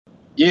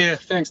Yeah,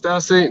 thanks,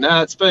 Darcy.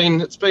 No, it's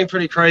been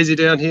pretty crazy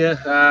down here.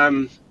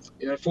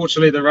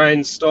 Fortunately the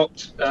rain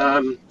stopped.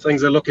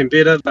 Things are looking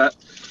better, but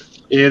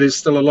yeah, there's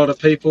still a lot of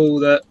people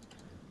that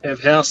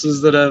have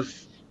houses that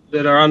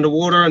are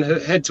underwater and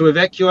had to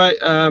evacuate.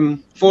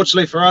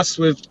 Fortunately for us,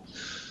 we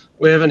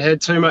haven't had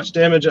too much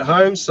damage at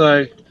home.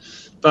 So,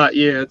 but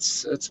yeah,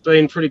 it's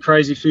been pretty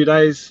crazy few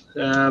days.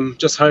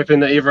 Just hoping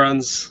that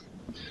everyone's,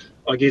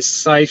 I guess,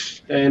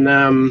 safe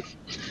and.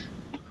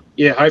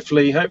 Yeah,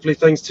 hopefully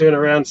things turn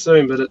around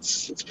soon, but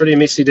it's pretty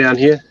messy down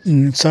here.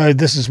 So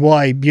this is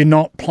why you're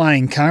not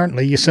playing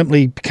currently. You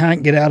simply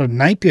can't get out of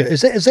Napier.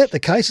 Is that the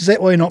case? Is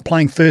that why you're not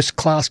playing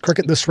first-class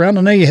cricket this round?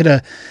 I know you had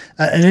an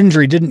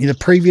injury, didn't you, the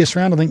previous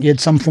round? I think you had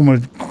some form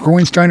of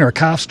groin strain or a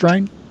calf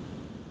strain.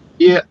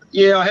 Yeah,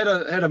 I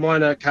had a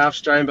minor calf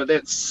strain, but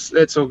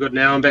that's all good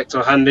now. I'm back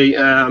to a hundy.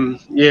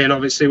 And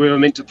obviously we were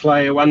meant to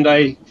play a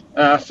one-day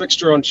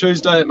fixture on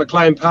Tuesday at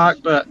McLean Park,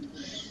 but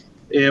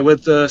yeah,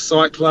 with the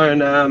cyclone,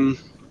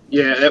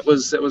 that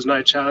was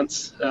no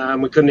chance.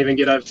 We couldn't even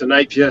get over to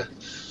Napier.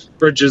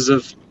 Bridges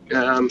have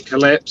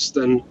collapsed,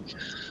 and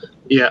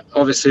yeah,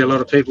 obviously a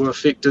lot of people are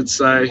affected.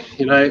 So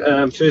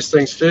first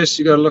things first,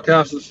 you got to look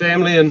after the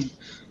family and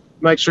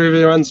make sure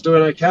everyone's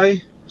doing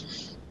okay.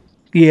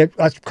 Yeah,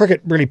 cricket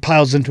really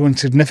pales into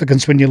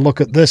insignificance when you look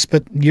at this,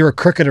 but you're a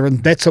cricketer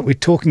and that's what we're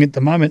talking at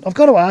the moment. I've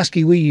got to ask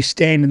you where you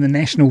stand in the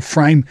national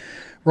frame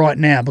right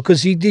now,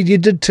 because you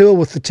did tour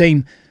with the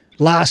team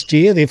last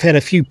year. They've had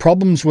a few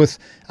problems with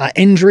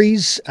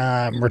injuries,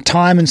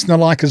 retirements and the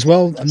like as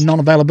well,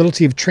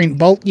 non-availability of Trent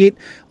Boult, yet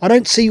I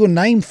don't see your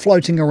name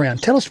floating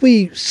around. Tell us where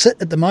you sit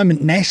at the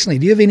moment nationally.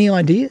 Do you have any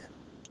idea?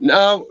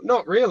 No,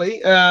 not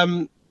really.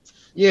 I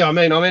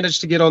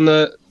managed to get on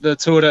the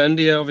tour to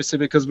India, obviously,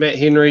 because Matt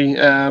Henry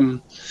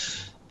had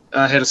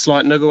a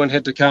slight niggle and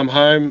had to come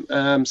home.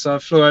 So I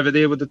flew over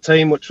there with the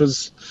team, which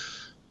was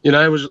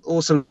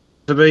awesome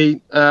to be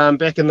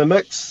back in the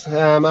mix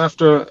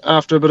after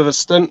a bit of a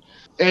stint.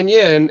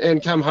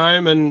 And come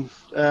home and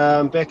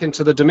back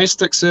into the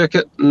domestic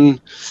circuit.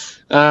 And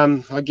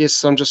I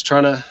guess I'm just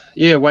trying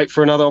to, wait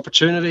for another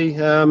opportunity,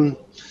 and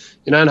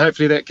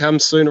hopefully that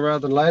comes sooner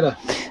rather than later.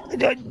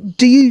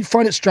 Do you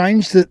find it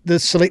strange that the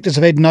selectors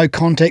have had no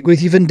contact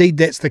with you, if indeed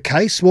that's the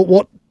case?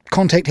 What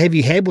contact have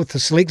you had with the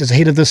selectors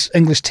ahead of this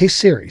English Test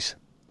series?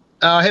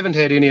 I haven't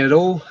had any at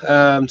all,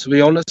 to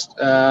be honest.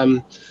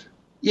 I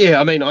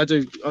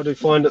do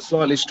find it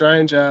slightly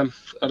strange. I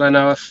don't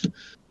know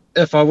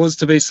if I was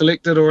to be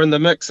selected or in the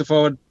mix, if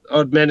I'd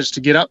manage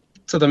to get up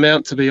to the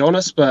mount, to be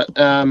honest. But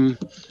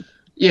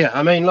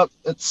look,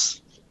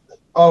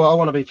 I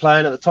want to be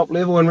playing at the top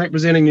level and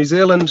representing New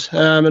Zealand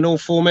in all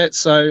formats.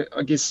 So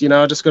I guess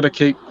I just got to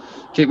keep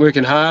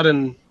working hard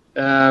and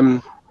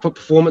put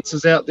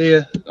performances out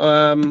there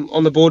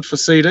on the board for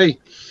CD.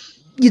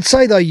 You'd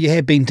say, though, you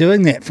have been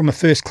doing that from a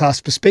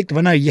first-class perspective.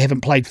 I know you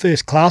haven't played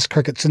first-class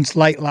cricket since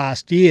late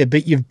last year,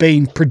 but you've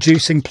been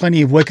producing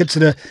plenty of wickets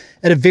at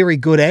a very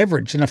good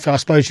average. And if I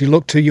suppose you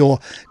look to your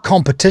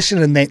competition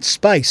in that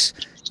space,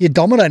 you're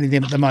dominating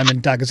them at the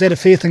moment, Doug. Is that a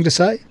fair thing to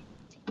say?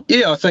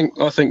 Yeah, I think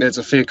that's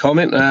a fair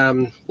comment.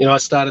 I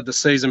started the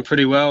season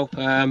pretty well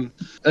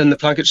in the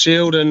Plunket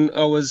Shield, and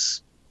I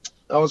was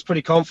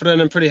pretty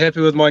confident and pretty happy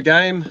with my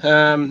game.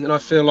 And I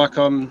feel like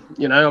I'm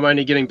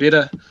only getting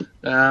better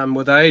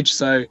with age.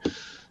 So,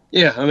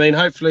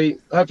 hopefully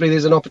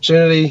there's an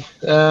opportunity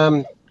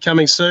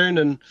coming soon.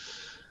 And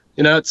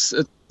it's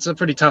a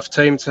pretty tough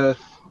team to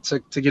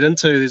get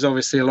into. There's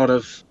obviously a lot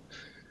of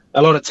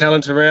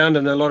talent around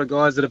and a lot of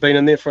guys that have been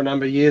in there for a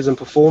number of years and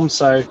performed.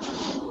 So,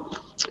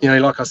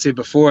 like I said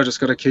before, I just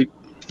got to keep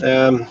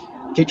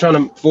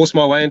trying to force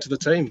my way into the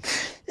team.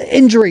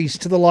 Injuries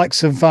to the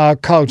likes of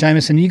Kyle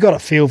Jamieson, you got a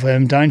feel for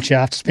him, don't you,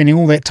 after spending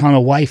all that time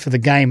away for the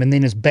game, and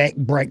then his back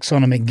breaks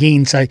on him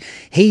again, so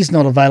he's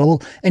not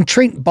available. And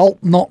Trent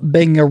Boult not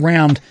being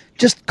around,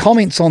 just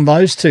comments on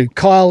those two.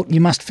 Kyle,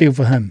 you must feel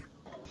for him.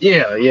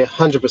 Yeah,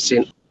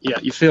 100%. Yeah,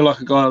 you feel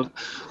like a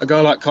guy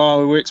like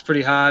Kyle who works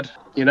pretty hard,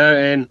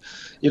 and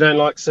you don't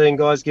like seeing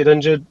guys get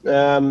injured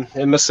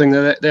and missing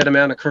that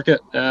amount of cricket.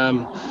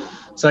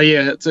 It's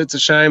a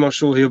shame. I'm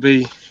sure he'll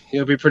be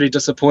pretty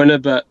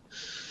disappointed, but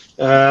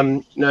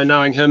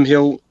knowing him,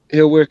 he'll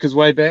work his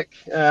way back,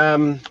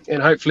 and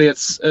hopefully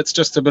it's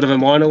just a bit of a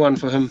minor one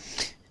for him.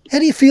 How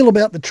do you feel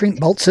about the Trent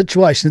Boult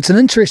situation? It's an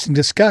interesting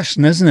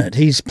discussion, isn't it?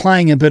 He's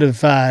playing a bit of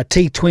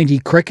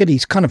T20 cricket.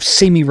 He's kind of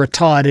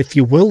semi-retired, if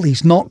you will.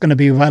 He's not going to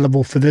be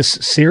available for this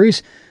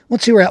series.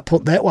 What's your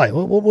output that way?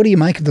 What do you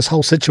make of this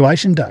whole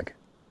situation, Doug?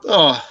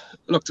 Oh,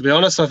 look, to be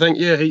honest, I think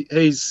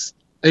he's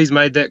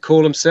made that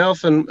call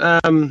himself, and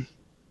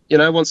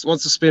wants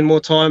to spend more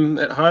time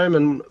at home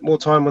and more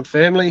time with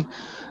family,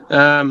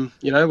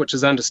 which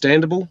is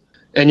understandable.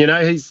 And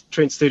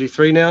Trent's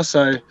 33 now,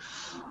 so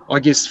I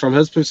guess from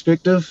his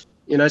perspective,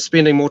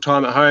 spending more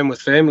time at home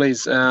with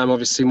families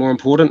obviously more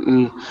important.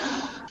 And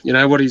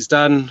what he's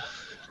done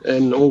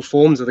in all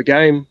forms of the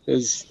game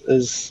is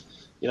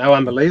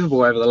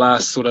unbelievable over the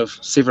last sort of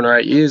 7 or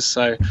 8 years.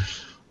 So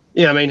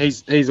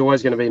he's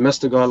always going to be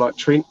missed, a guy like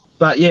Trent.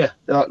 But yeah,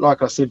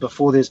 like I said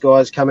before, there's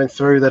guys coming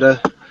through that are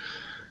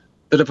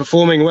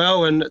performing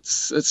well, and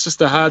it's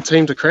just a hard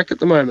team to crack at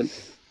the moment.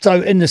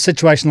 So in a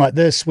situation like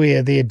this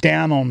where they're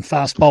down on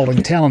fast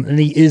bowling talent and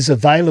he is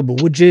available,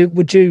 would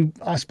you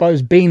I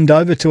suppose bend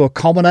over to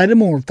accommodate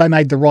him, or have they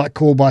made the right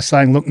call by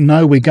saying, look,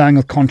 no, we're going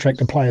with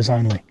contracted players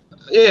only?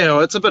 Yeah, well,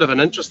 it's a bit of an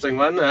interesting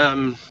one.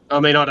 I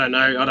mean, I don't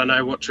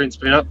know what Trent's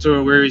been up to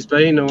or where he's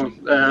been or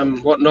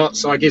whatnot.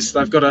 So I guess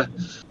they've got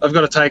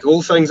to take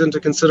all things into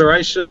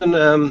consideration.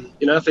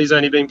 If he's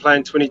only been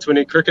playing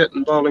 2020 cricket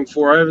and bowling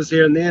 4 overs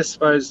here and there, I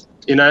suppose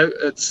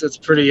it's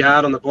pretty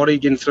hard on the body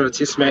getting through a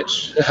Test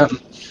match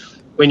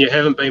when you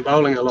haven't been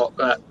bowling a lot.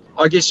 But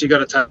I guess you got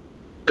to take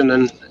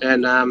and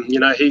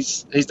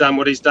he's done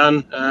what he's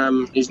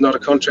done. He's not a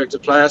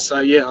contracted player, so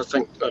yeah, I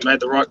think I made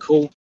the right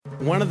call.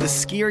 One of the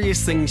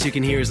scariest things you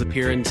can hear as a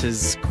parent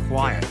is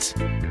quiet.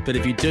 But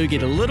if you do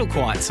get a little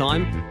quiet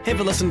time, have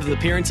a listen to The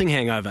Parenting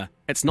Hangover.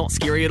 It's not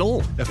scary at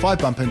all. If I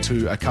bump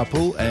into a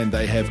couple and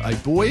they have a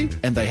boy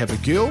and they have a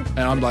girl, and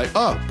I'm like,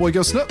 oh, boy,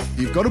 girl, snip.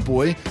 You've got a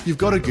boy, you've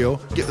got a girl,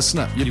 get the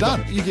snip. You're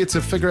done. You get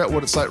to figure out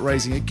what it's like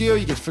raising a girl,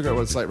 you get to figure out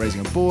what it's like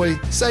raising a boy,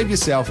 save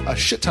yourself a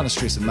shit ton of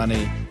stress and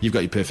money. You've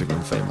got your perfect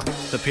little family.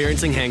 The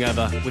Parenting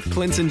Hangover with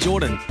Clint and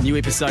Jordan. New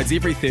episodes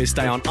every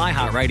Thursday on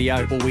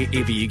iHeartRadio or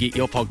wherever you get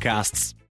your podcasts.